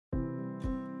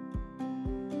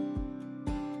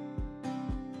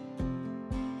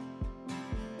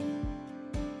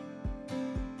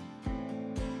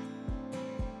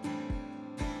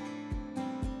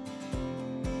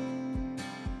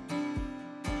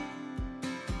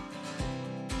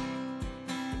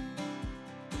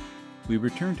We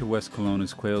return to West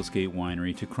Kelowna's Quails Gate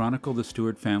winery to chronicle the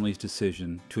Stewart family's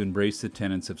decision to embrace the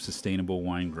tenets of sustainable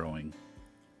wine growing.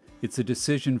 It's a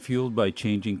decision fueled by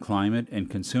changing climate and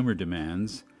consumer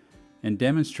demands, and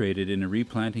demonstrated in a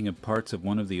replanting of parts of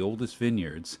one of the oldest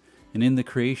vineyards and in the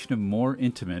creation of more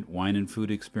intimate wine and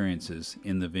food experiences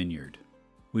in the vineyard.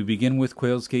 We begin with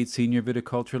Quails Gate senior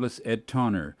viticulturalist Ed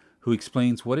Tonner, who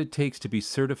explains what it takes to be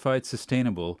certified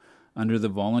sustainable under the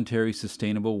voluntary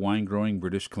Sustainable Wine Growing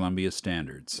British Columbia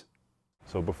standards.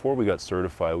 So before we got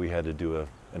certified, we had to do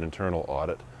an internal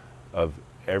audit of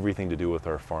everything to do with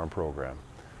our farm program,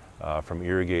 from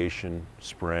irrigation,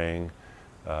 spraying,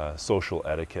 social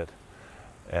etiquette.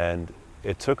 And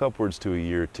it took upwards to a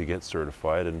year to get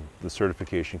certified, and the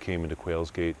certification came into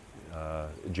Quails Gate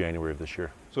January of this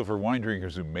year. So for wine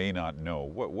drinkers who may not know,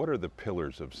 what are the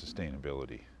pillars of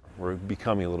sustainability? We're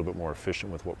becoming a little bit more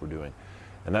efficient with what we're doing.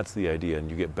 And that's the idea, and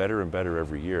you get better and better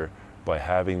every year by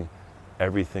having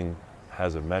everything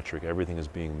has a metric, everything is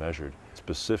being measured.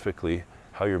 Specifically,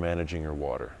 how you're managing your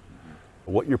water,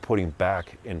 what you're putting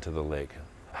back into the lake,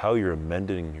 how you're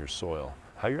amending your soil,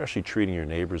 how you're actually treating your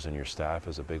neighbors and your staff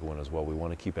is a big one as well. We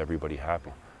want to keep everybody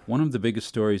happy. One of the biggest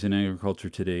stories in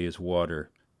agriculture today is water,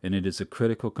 and it is a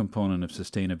critical component of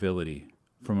sustainability,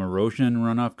 from erosion and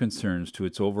runoff concerns to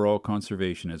its overall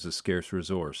conservation as a scarce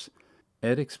resource.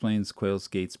 Ed explains Quails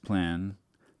Gate's plan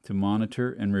to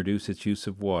monitor and reduce its use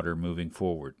of water moving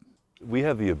forward. We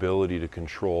have the ability to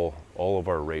control all of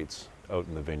our rates out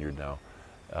in the vineyard now.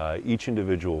 Each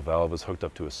individual valve is hooked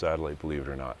up to a satellite, believe it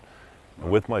or not. And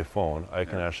with my phone, I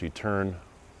can actually turn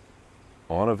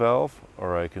on a valve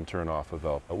or I can turn off a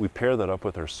valve. We pair that up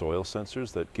with our soil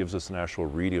sensors that gives us an actual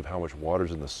reading of how much water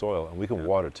is in the soil, and we can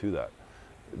water to that.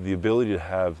 The ability to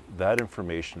have that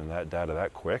information and that data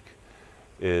that quick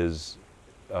is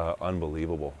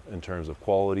unbelievable in terms of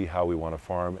quality, how we want to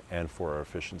farm, and for our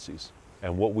efficiencies.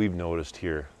 And what we've noticed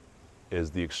here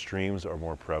is the extremes are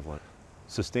more prevalent.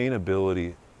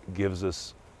 Sustainability gives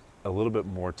us a little bit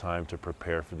more time to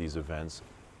prepare for these events.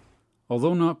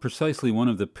 Although not precisely one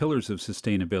of the pillars of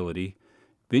sustainability,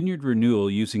 vineyard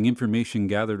renewal using information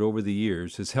gathered over the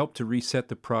years has helped to reset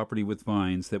the property with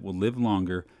vines that will live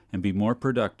longer and be more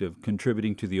productive,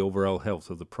 contributing to the overall health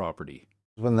of the property.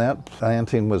 When that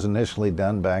planting was initially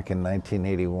done back in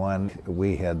 1981,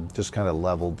 we had just kind of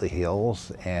leveled the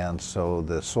hills, and so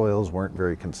the soils weren't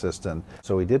very consistent.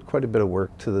 So we did quite a bit of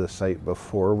work to the site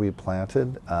before we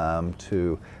planted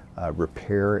to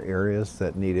repair areas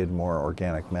that needed more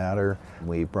organic matter.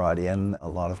 We brought in a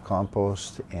lot of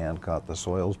compost and got the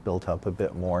soils built up a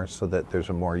bit more so that there's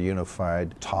a more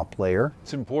unified top layer.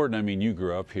 It's important, I mean, you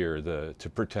grew up here to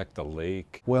protect the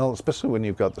lake. Well, especially when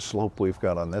you've got the slope we've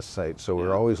got on this site. So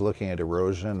we're always looking at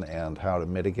erosion and how to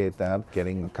mitigate that,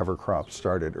 getting cover crops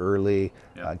started early,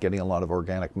 getting a lot of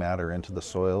organic matter into the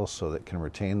soil so that it can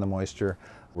retain the moisture.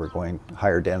 We're going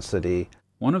higher density.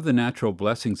 One of the natural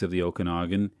blessings of the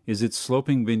Okanagan is its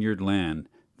sloping vineyard land.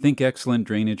 Think excellent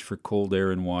drainage for cold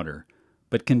air and water.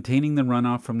 But containing the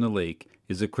runoff from the lake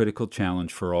is a critical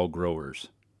challenge for all growers.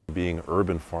 Being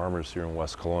urban farmers here in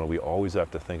West Kelowna, we always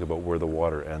have to think about where the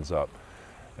water ends up.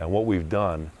 And what we've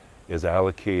done is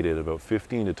allocated about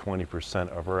 15 to 20%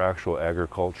 of our actual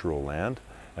agricultural land,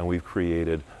 and we've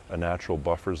created a natural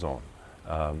buffer zone.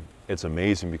 It's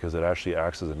amazing because it actually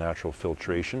acts as a natural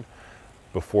filtration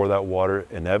before that water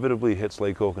inevitably hits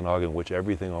Lake Okanagan, which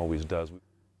everything always does.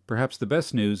 Perhaps the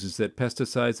best news is that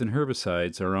pesticides and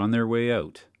herbicides are on their way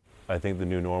out. I think the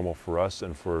new normal for us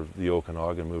and for the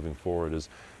Okanagan moving forward is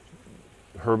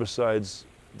herbicides,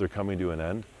 they're coming to an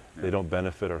end. They don't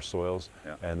benefit our soils,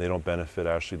 and they don't benefit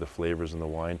actually the flavors in the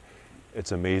wine.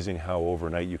 It's amazing how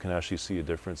overnight you can actually see a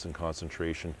difference in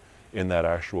concentration in that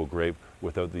actual grape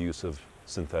without the use of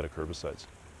synthetic herbicides.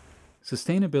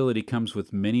 Sustainability comes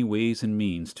with many ways and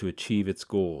means to achieve its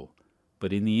goal,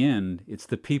 but in the end, it's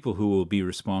the people who will be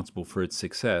responsible for its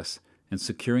success and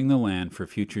securing the land for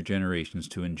future generations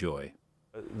to enjoy.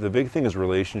 The big thing is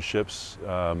relationships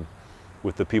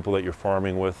with the people that you're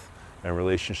farming with and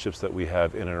relationships that we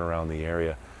have in and around the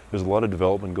area. There's a lot of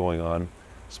development going on,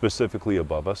 specifically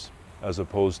above us, as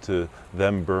opposed to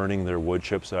them burning their wood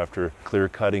chips after clear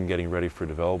cutting, getting ready for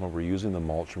development. We're using the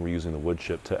mulch and we're using the wood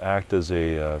chip to act as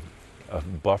a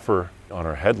buffer on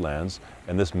our headlands,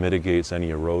 and this mitigates any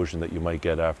erosion that you might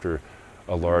get after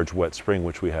a large wet spring,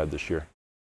 which we had this year.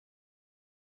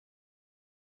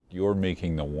 You're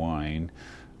making the wine.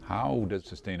 How does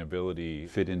sustainability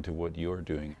fit into what you're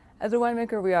doing? As a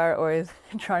winemaker, we are always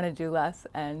trying to do less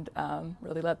and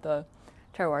really let the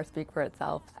terroir speak for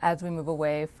itself. As we move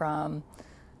away from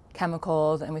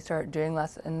chemicals and we start doing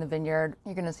less in the vineyard,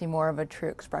 you're going to see more of a true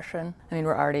expression. I mean,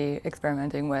 we're already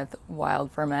experimenting with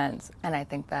wild ferments, and I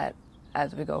think that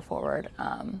as we go forward,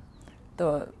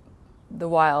 the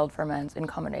wild ferments in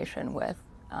combination with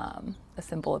a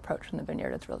simple approach in the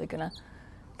vineyard is really going to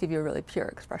give you a really pure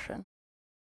expression.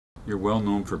 You're well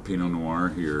known for Pinot Noir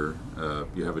here.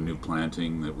 You have a new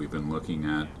planting that we've been looking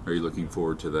at. Are you looking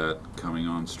forward to that coming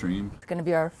on stream? It's going to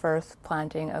be our first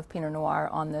planting of Pinot Noir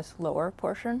on this lower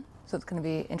portion. So it's going to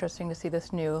be interesting to see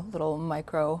this new little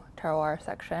micro terroir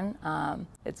section.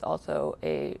 It's also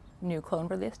a new clone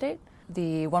for the estate.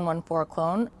 The 114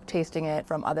 clone, tasting it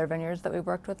from other vineyards that we've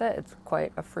worked with it's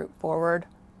quite a fruit-forward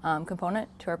component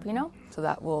to our Pinot. So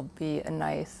that will be a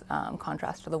nice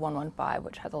contrast to the 115,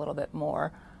 which has a little bit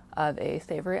more of a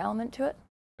savory element to it.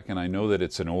 And I know that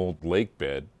it's an old lake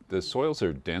bed. The soils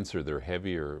are denser, they're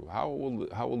heavier. How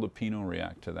will the Pinot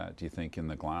react to that, do you think, in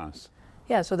the glass?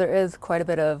 Yeah, so there is quite a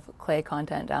bit of clay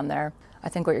content down there. I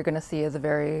think what you're going to see is a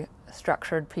very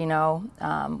structured Pinot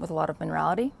with a lot of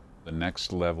minerality. The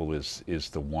next level is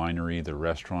the winery, the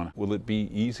restaurant. Will it be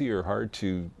easy or hard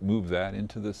to move that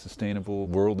into the sustainable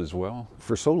world as well?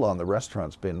 For so long, the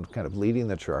restaurant's been kind of leading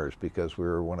the charge because we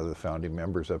were one of the founding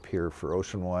members up here for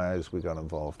Ocean Wise. We got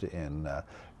involved in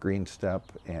Green Step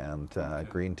and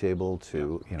Green Table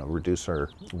to reduce our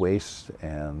waste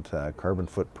and carbon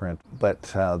footprint. But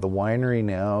the winery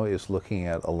now is looking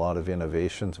at a lot of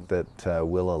innovations that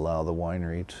will allow the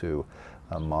winery to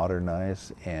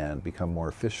modernize and become more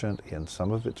efficient in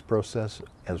some of its process,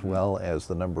 as well as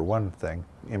the number one thing,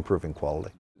 improving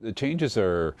quality. The changes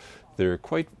they're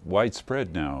quite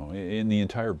widespread now in the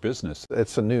entire business.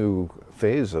 It's a new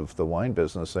phase of the wine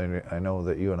business. I know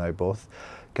that you and I both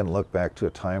can look back to a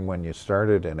time when you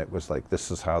started and it was like,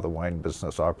 this is how the wine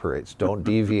business operates. Don't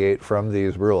deviate from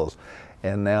these rules.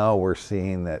 And now we're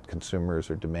seeing that consumers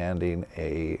are demanding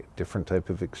a different type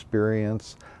of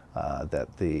experience, that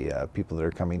the people that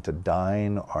are coming to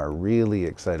dine are really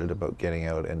excited about getting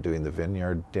out and doing the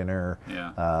vineyard dinner.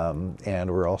 Yeah.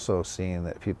 And we're also seeing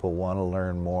that people want to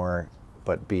learn more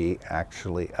but be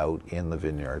actually out in the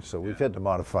vineyard. So we've had to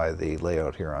modify the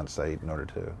layout here on site in order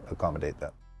to accommodate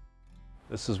that.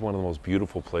 This is one of the most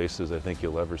beautiful places I think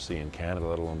you'll ever see in Canada,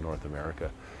 let alone North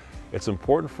America. It's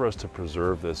important for us to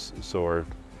preserve this so our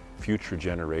future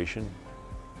generation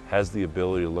has the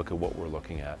ability to look at what we're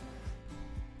looking at.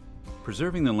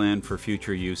 Preserving the land for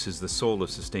future use is the soul of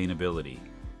sustainability.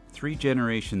 3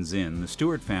 generations in, the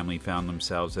Stewart family found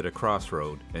themselves at a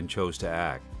crossroad and chose to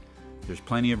act. There's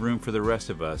plenty of room for the rest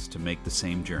of us to make the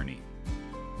same journey.